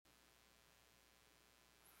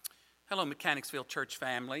Hello, Mechanicsville Church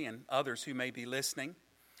family and others who may be listening.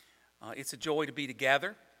 It's a joy to be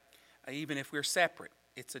together, even if we're separate.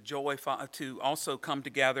 It's a joy to also come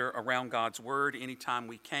together around God's Word anytime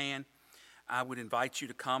we can. I would invite you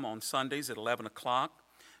to come on Sundays at 11 o'clock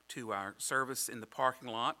to our service in the parking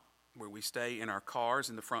lot where we stay in our cars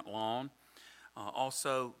in the front lawn.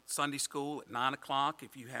 Also, Sunday school at 9 o'clock.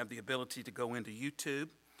 If you have the ability to go into YouTube,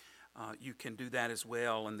 you can do that as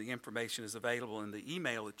well, and the information is available in the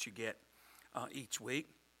email that you get each week.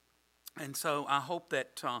 And so I hope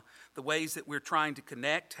that the ways that we're trying to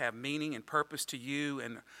connect have meaning and purpose to you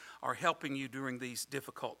and are helping you during these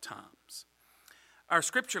difficult times. Our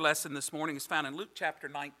scripture lesson this morning is found in Luke chapter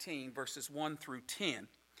 19, verses 1 through 10.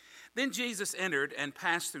 Then Jesus entered and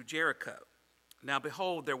passed through Jericho. Now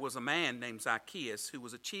behold, there was a man named Zacchaeus who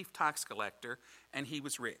was a chief tax collector, and he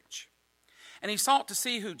was rich. And he sought to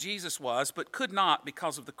see who Jesus was, but could not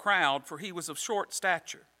because of the crowd, for he was of short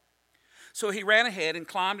stature. So he ran ahead and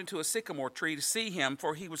climbed into a sycamore tree to see him,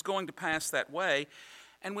 for he was going to pass that way.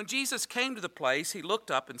 And when Jesus came to the place, he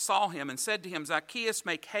looked up and saw him and said to him, Zacchaeus,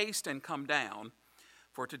 make haste and come down,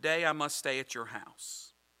 for today I must stay at your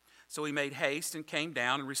house. So he made haste and came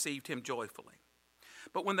down and received him joyfully.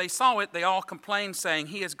 But when they saw it, they all complained, saying,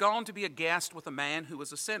 he has gone to be a guest with a man who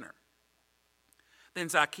was a sinner. Then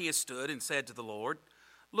Zacchaeus stood and said to the Lord,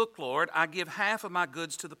 Look, Lord, I give half of my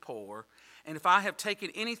goods to the poor, and if I have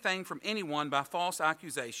taken anything from anyone by false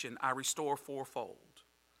accusation, I restore fourfold.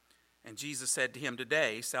 And Jesus said to him,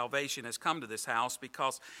 Today salvation has come to this house,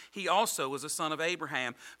 because he also was a son of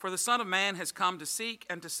Abraham. For the Son of Man has come to seek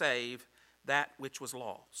and to save that which was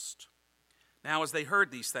lost. Now as they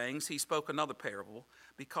heard these things, he spoke another parable,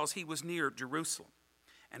 because he was near Jerusalem,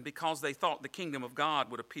 and because they thought the kingdom of God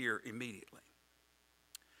would appear immediately.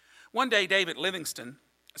 One day, David Livingstone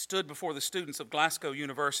stood before the students of Glasgow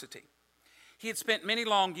University. He had spent many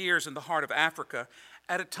long years in the heart of Africa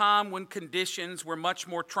at a time when conditions were much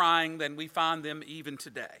more trying than we find them even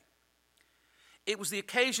today. It was the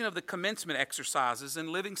occasion of the commencement exercises, and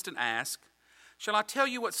Livingstone asked, Shall I tell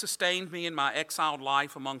you what sustained me in my exiled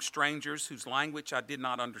life among strangers whose language I did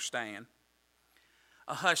not understand?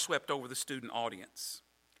 A hush swept over the student audience.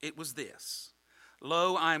 It was this: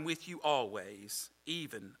 Lo, I am with you always,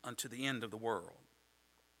 even unto the end of the world.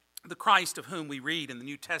 The Christ of whom we read in the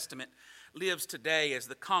New Testament lives today as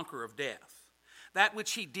the conqueror of death. That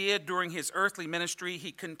which he did during his earthly ministry,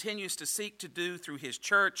 he continues to seek to do through his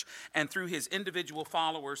church and through his individual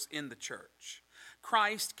followers in the church.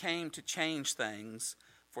 Christ came to change things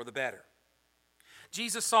for the better.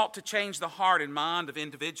 Jesus sought to change the heart and mind of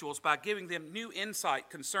individuals by giving them new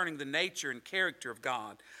insight concerning the nature and character of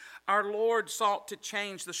God. Our Lord sought to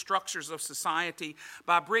change the structures of society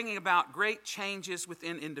by bringing about great changes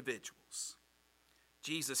within individuals.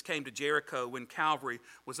 Jesus came to Jericho when Calvary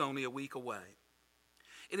was only a week away.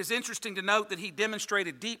 It is interesting to note that he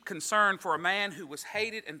demonstrated deep concern for a man who was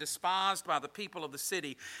hated and despised by the people of the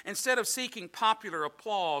city. Instead of seeking popular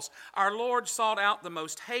applause, our Lord sought out the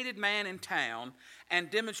most hated man in town and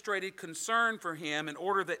demonstrated concern for him in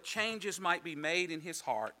order that changes might be made in his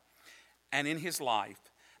heart and in his life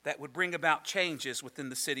that would bring about changes within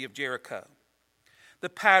the city of Jericho. The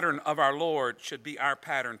pattern of our Lord should be our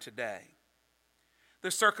pattern today. The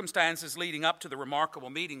circumstances leading up to the remarkable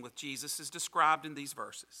meeting with Jesus is described in these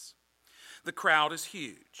verses. The crowd is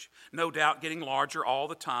huge, no doubt getting larger all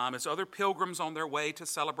the time as other pilgrims on their way to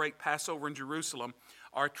celebrate Passover in Jerusalem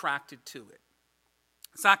are attracted to it.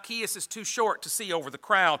 Zacchaeus is too short to see over the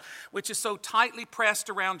crowd, which is so tightly pressed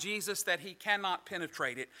around Jesus that he cannot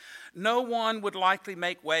penetrate it. No one would likely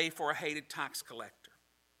make way for a hated tax collector.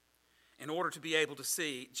 In order to be able to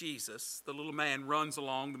see Jesus, the little man runs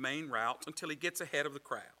along the main route until he gets ahead of the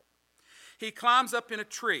crowd. He climbs up in a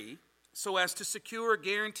tree so as to secure a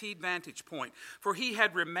guaranteed vantage point, for he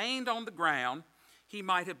had remained on the ground, he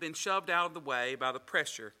might have been shoved out of the way by the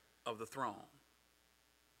pressure of the throng.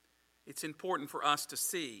 It's important for us to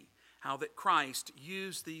see how that Christ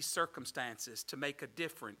used these circumstances to make a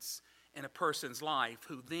difference in a person's life,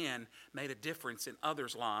 who then made a difference in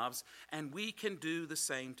others' lives, and we can do the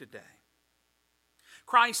same today.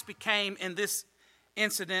 Christ became, in this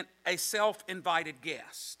incident, a self-invited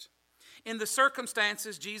guest. In the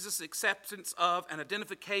circumstances, Jesus' acceptance of and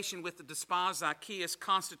identification with the despised Zacchaeus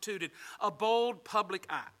constituted a bold public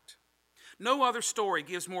act. No other story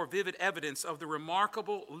gives more vivid evidence of the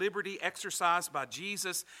remarkable liberty exercised by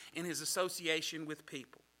Jesus in his association with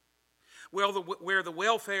people. Where the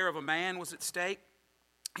welfare of a man was at stake,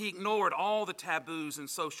 he ignored all the taboos and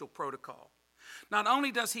social protocol. Not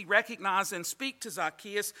only does he recognize and speak to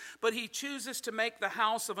Zacchaeus, but he chooses to make the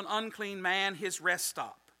house of an unclean man his rest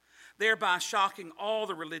stop. thereby shocking all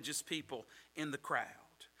the religious people in the crowd.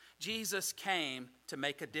 Jesus came to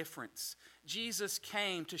make a difference. Jesus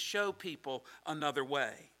came to show people another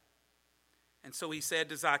way. And so he said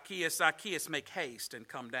to Zacchaeus, Zacchaeus, make haste and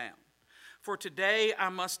come down, for today I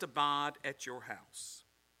must abide at your house.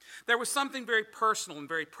 There was something very personal and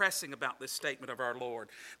very pressing about this statement of our Lord.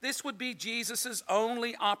 This would be Jesus'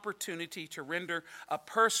 only opportunity to render a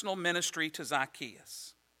personal ministry to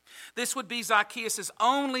Zacchaeus. This would be Zacchaeus'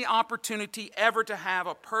 only opportunity ever to have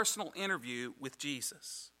a personal interview with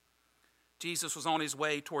Jesus. Jesus was on his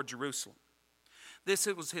way toward Jerusalem. This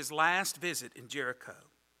was his last visit in Jericho.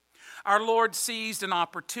 Our Lord seized an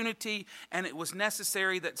opportunity, and it was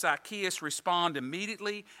necessary that Zacchaeus respond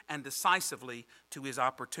immediately and decisively to his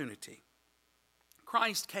opportunity.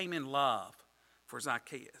 Christ came in love for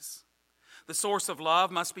Zacchaeus. The source of love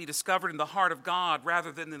must be discovered in the heart of God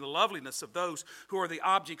rather than in the loveliness of those who are the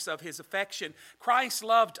objects of his affection. Christ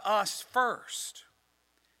loved us first.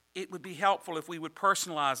 It would be helpful if we would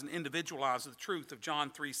personalize and individualize the truth of John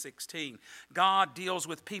 3:16. God deals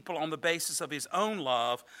with people on the basis of his own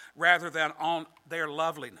love rather than on their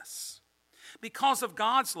loveliness. Because of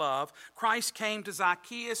God's love, Christ came to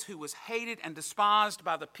Zacchaeus, who was hated and despised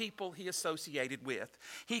by the people he associated with.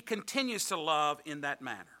 He continues to love in that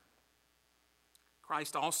manner.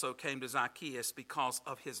 Christ also came to Zacchaeus because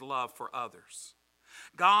of his love for others.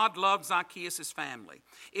 God loved Zacchaeus' family.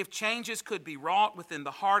 If changes could be wrought within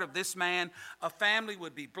the heart of this man, a family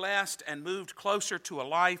would be blessed and moved closer to a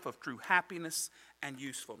life of true happiness and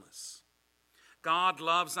usefulness. God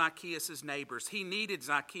loved Zacchaeus' neighbors. He needed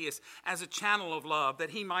Zacchaeus as a channel of love that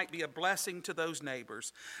he might be a blessing to those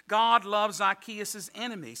neighbors. God loved Zacchaeus'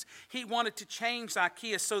 enemies. He wanted to change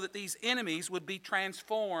Zacchaeus so that these enemies would be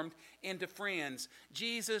transformed into friends.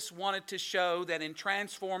 Jesus wanted to show that in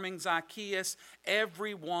transforming Zacchaeus,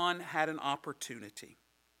 everyone had an opportunity.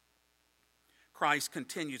 Christ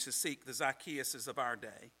continues to seek the Zacchaeuses of our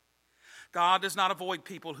day. God does not avoid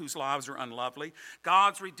people whose lives are unlovely.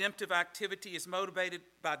 God's redemptive activity is motivated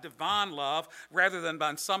by divine love rather than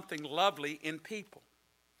by something lovely in people.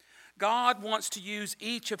 God wants to use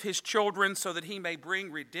each of his children so that he may bring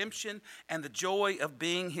redemption and the joy of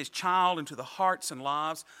being his child into the hearts and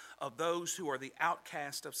lives of those who are the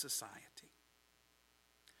outcast of society.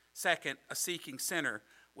 Second, a seeking sinner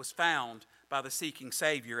was found by the seeking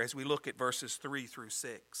Savior as we look at verses 3 through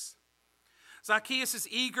 6. Zacchaeus'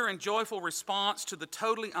 eager and joyful response to the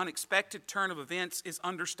totally unexpected turn of events is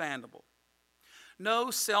understandable.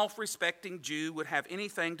 No self-respecting Jew would have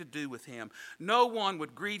anything to do with him. No one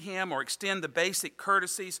would greet him or extend the basic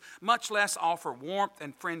courtesies, much less offer warmth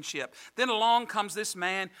and friendship. Then along comes this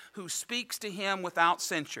man who speaks to him without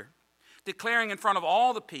censure, declaring in front of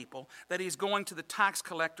all the people that he is going to the tax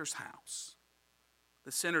collector's house.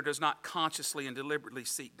 The sinner does not consciously and deliberately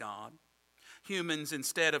seek God. Humans,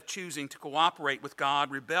 instead of choosing to cooperate with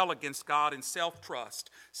God, rebel against God in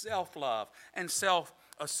self-trust, self-love, and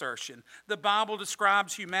self-assertion. The Bible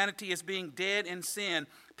describes humanity as being dead in sin.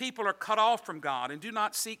 People are cut off from God and do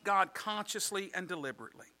not seek God consciously and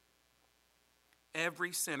deliberately.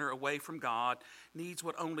 Every sinner away from God needs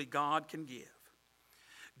what only God can give.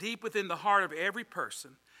 Deep within the heart of every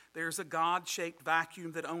person, there is a God-shaped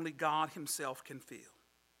vacuum that only God himself can fill.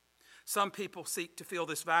 Some people seek to fill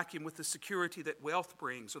this vacuum with the security that wealth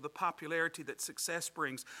brings or the popularity that success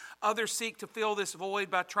brings. Others seek to fill this void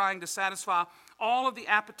by trying to satisfy all of the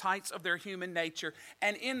appetites of their human nature.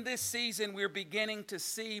 And in this season, we're beginning to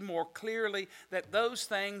see more clearly that those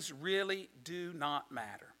things really do not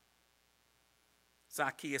matter.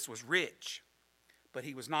 Zacchaeus was rich, but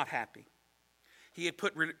he was not happy. He had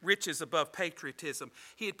put riches above patriotism.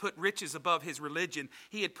 He had put riches above his religion.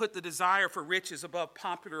 He had put the desire for riches above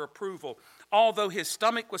popular approval. Although his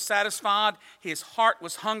stomach was satisfied, his heart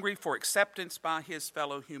was hungry for acceptance by his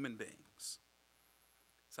fellow human beings.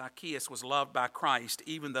 Zacchaeus was loved by Christ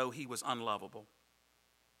even though he was unlovable.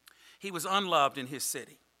 He was unloved in his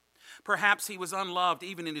city. Perhaps he was unloved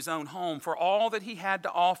even in his own home, for all that he had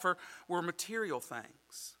to offer were material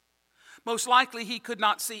things. Most likely he could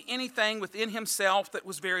not see anything within himself that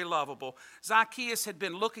was very lovable. Zacchaeus had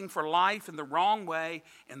been looking for life in the wrong way,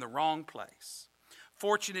 in the wrong place.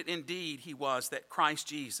 Fortunate indeed he was that Christ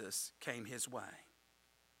Jesus came his way.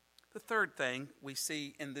 The third thing we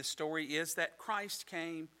see in this story is that Christ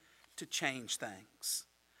came to change things.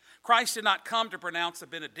 Christ did not come to pronounce a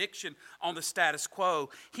benediction on the status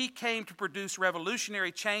quo. He came to produce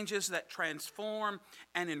revolutionary changes that transform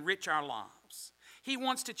and enrich our lives. He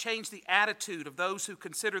wants to change the attitude of those who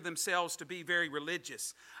consider themselves to be very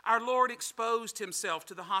religious. Our Lord exposed himself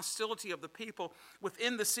to the hostility of the people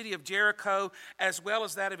within the city of Jericho, as well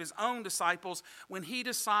as that of his own disciples, when he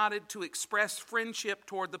decided to express friendship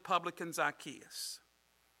toward the publican Zacchaeus.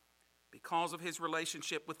 Because of his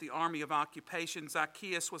relationship with the army of occupation,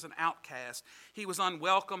 Zacchaeus was an outcast. He was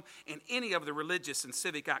unwelcome in any of the religious and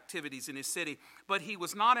civic activities in his city, but he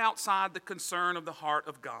was not outside the concern of the heart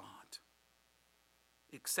of God.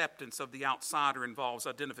 Acceptance of the outsider involves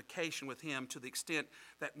identification with him to the extent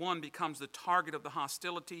that one becomes the target of the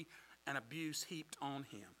hostility and abuse heaped on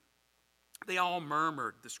him. They all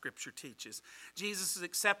murmured, the scripture teaches. Jesus'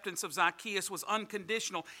 acceptance of Zacchaeus was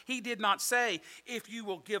unconditional. He did not say, if you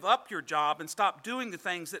will give up your job and stop doing the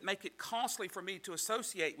things that make it costly for me to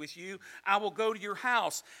associate with you, I will go to your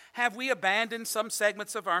house. Have we abandoned some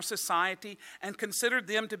segments of our society and considered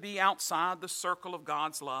them to be outside the circle of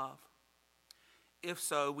God's love? If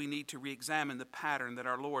so, we need to re-examine the pattern that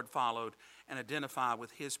our Lord followed and identify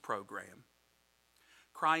with his program.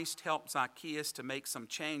 Christ helped Zacchaeus to make some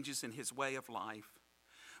changes in his way of life.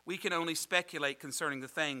 We can only speculate concerning the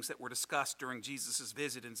things that were discussed during Jesus'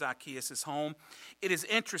 visit in Zacchaeus' home. It is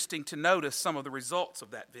interesting to notice some of the results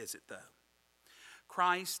of that visit, though.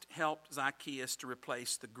 Christ helped Zacchaeus to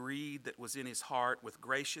replace the greed that was in his heart with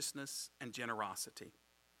graciousness and generosity.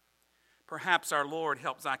 Perhaps our Lord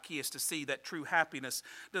helped Zacchaeus to see that true happiness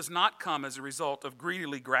does not come as a result of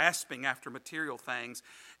greedily grasping after material things.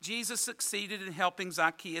 Jesus succeeded in helping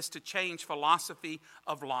Zacchaeus to change philosophy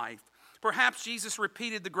of life. Perhaps Jesus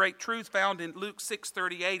repeated the great truth found in Luke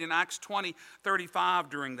 6:38 and Acts 20:35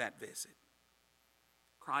 during that visit.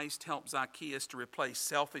 Christ helped Zacchaeus to replace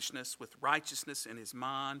selfishness with righteousness in his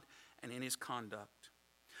mind and in his conduct.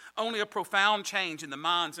 Only a profound change in the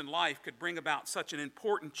minds and life could bring about such an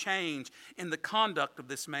important change in the conduct of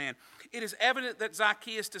this man. It is evident that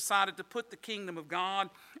Zacchaeus decided to put the kingdom of God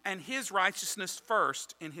and his righteousness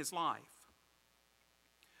first in his life.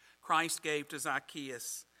 Christ gave to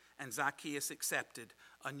Zacchaeus, and Zacchaeus accepted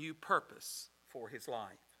a new purpose for his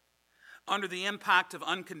life. Under the impact of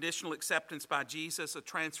unconditional acceptance by Jesus, a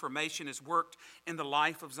transformation is worked in the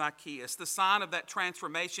life of Zacchaeus. The sign of that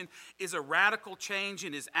transformation is a radical change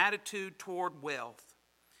in his attitude toward wealth.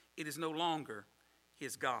 It is no longer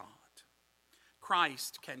his God.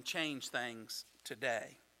 Christ can change things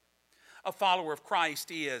today. A follower of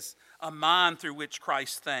Christ is a mind through which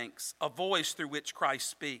Christ thinks, a voice through which Christ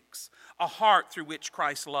speaks, a heart through which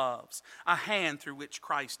Christ loves, a hand through which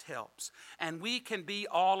Christ helps. And we can be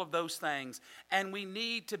all of those things, and we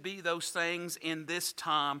need to be those things in this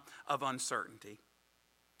time of uncertainty.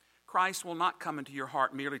 Christ will not come into your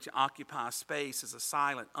heart merely to occupy space as a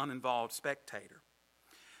silent, uninvolved spectator.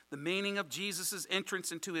 The meaning of Jesus'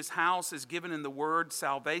 entrance into his house is given in the word,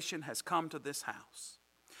 salvation has come to this house.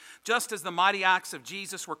 Just as the mighty acts of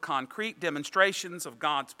Jesus were concrete demonstrations of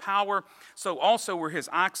God's power, so also were his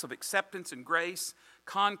acts of acceptance and grace,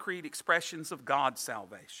 concrete expressions of God's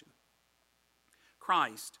salvation.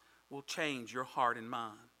 Christ will change your heart and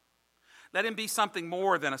mind. Let him be something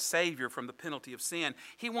more than a savior from the penalty of sin.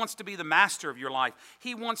 He wants to be the master of your life.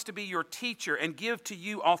 He wants to be your teacher and give to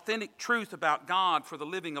you authentic truth about God for the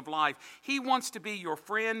living of life. He wants to be your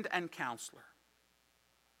friend and counselor.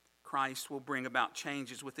 Christ will bring about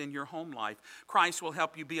changes within your home life. Christ will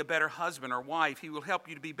help you be a better husband or wife. He will help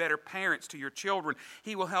you to be better parents to your children.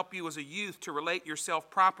 He will help you as a youth to relate yourself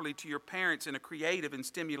properly to your parents in a creative and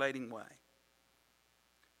stimulating way.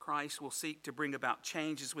 Christ will seek to bring about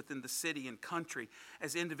changes within the city and country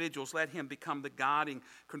as individuals let him become the guiding,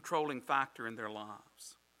 controlling factor in their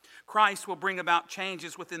lives. Christ will bring about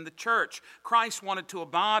changes within the church. Christ wanted to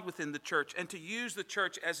abide within the church and to use the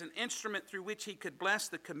church as an instrument through which he could bless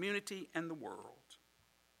the community and the world.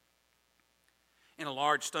 In a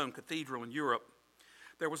large stone cathedral in Europe,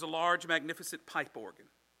 there was a large, magnificent pipe organ.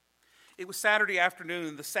 It was Saturday afternoon,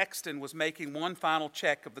 and the sexton was making one final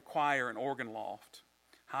check of the choir and organ loft,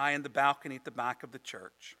 high in the balcony at the back of the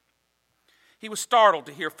church. He was startled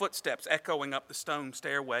to hear footsteps echoing up the stone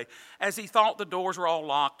stairway as he thought the doors were all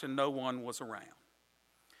locked and no one was around.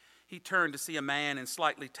 He turned to see a man in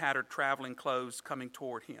slightly tattered traveling clothes coming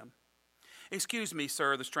toward him. "Excuse me,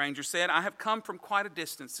 sir," the stranger said. "I have come from quite a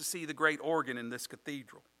distance to see the great organ in this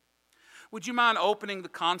cathedral. Would you mind opening the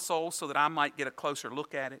console so that I might get a closer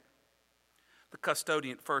look at it?" The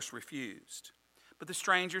custodian at first refused, but the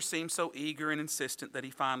stranger seemed so eager and insistent that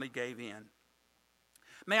he finally gave in.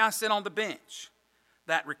 "May I sit on the bench?"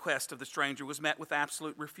 That request of the stranger was met with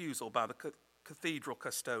absolute refusal by the cathedral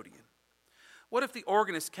custodian. "What if the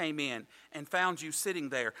organist came in and found you sitting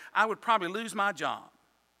there? I would probably lose my job."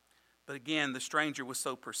 But again, the stranger was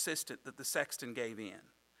so persistent that the sexton gave in.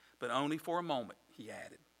 But only for a moment, he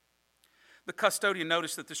added. The custodian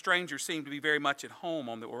noticed that the stranger seemed to be very much at home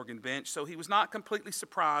on the organ bench, so he was not completely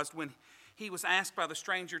surprised when he was asked by the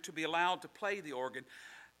stranger to be allowed to play the organ.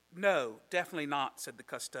 "No, definitely not," said the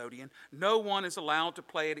custodian. "No one is allowed to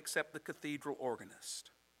play it except the cathedral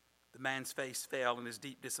organist." The man's face fell and his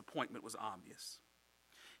deep disappointment was obvious.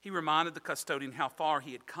 He reminded the custodian how far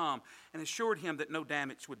he had come and assured him that no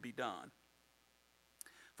damage would be done.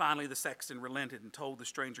 Finally, the sexton relented and told the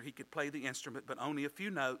stranger he could play the instrument, but only a few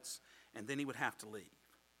notes, and then he would have to leave.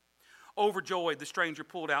 Overjoyed, the stranger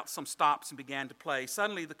pulled out some stops and began to play.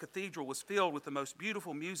 Suddenly, the cathedral was filled with the most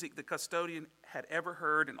beautiful music the custodian had ever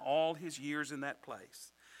heard in all his years in that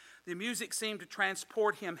place. The music seemed to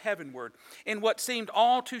transport him heavenward. In what seemed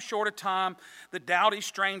all too short a time, the dowdy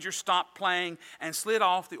stranger stopped playing and slid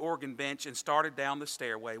off the organ bench and started down the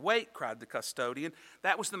stairway. "Wait," cried the custodian.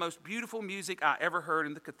 "That was the most beautiful music I ever heard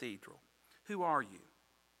in the cathedral. Who are you?"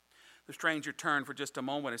 The stranger turned for just a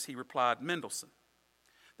moment as he replied, "Mendelssohn."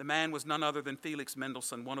 The man was none other than Felix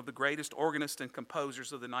Mendelssohn, one of the greatest organists and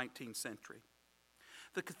composers of the 19th century.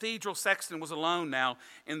 The cathedral sexton was alone now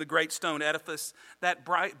in the great stone edifice, that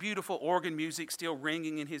bright, beautiful organ music still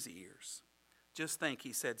ringing in his ears. "Just think,"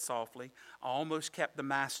 he said softly, "I almost kept the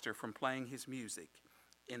master from playing his music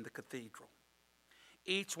in the cathedral."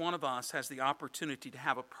 Each one of us has the opportunity to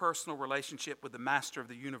have a personal relationship with the master of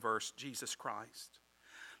the universe, Jesus Christ.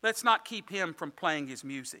 Let's not keep him from playing his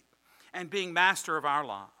music and being master of our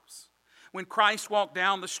lives. When Christ walked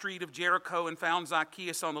down the street of Jericho and found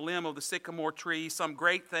Zacchaeus on the limb of the sycamore tree, some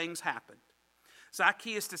great things happened.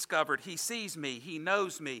 Zacchaeus discovered he sees me, he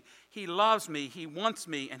knows me, he loves me, he wants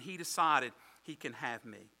me, and he decided he can have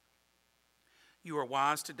me. You are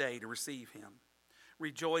wise today to receive him.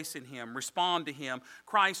 Rejoice in him, respond to him.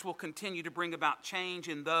 Christ will continue to bring about change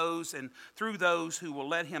in those and through those who will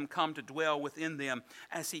let him come to dwell within them,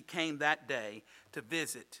 as he came that day to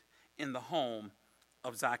visit in the home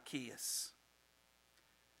of Zacchaeus.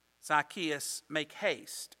 "Zacchaeus, make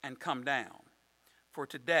haste and come down, for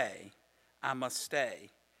today I must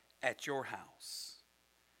stay at your house."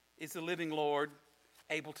 Is the living Lord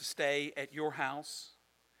able to stay at your house?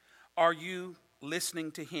 Are you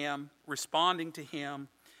listening to him, responding to him,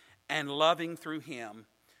 and loving through him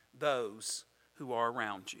those who are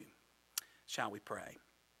around you? Shall we pray?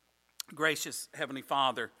 Gracious Heavenly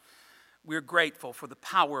Father, we're grateful for the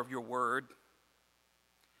power of your word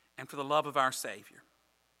and for the love of our Savior.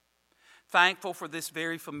 Thankful for this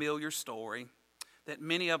very familiar story that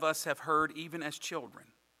many of us have heard even as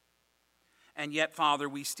children. And yet, Father,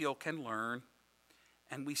 we still can learn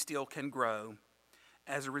and we still can grow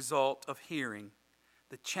as a result of hearing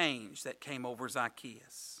the change that came over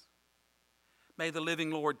Zacchaeus. May the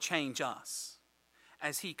living Lord change us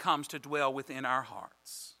as he comes to dwell within our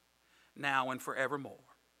hearts, now and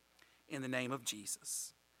forevermore. In the name of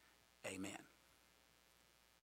Jesus, amen.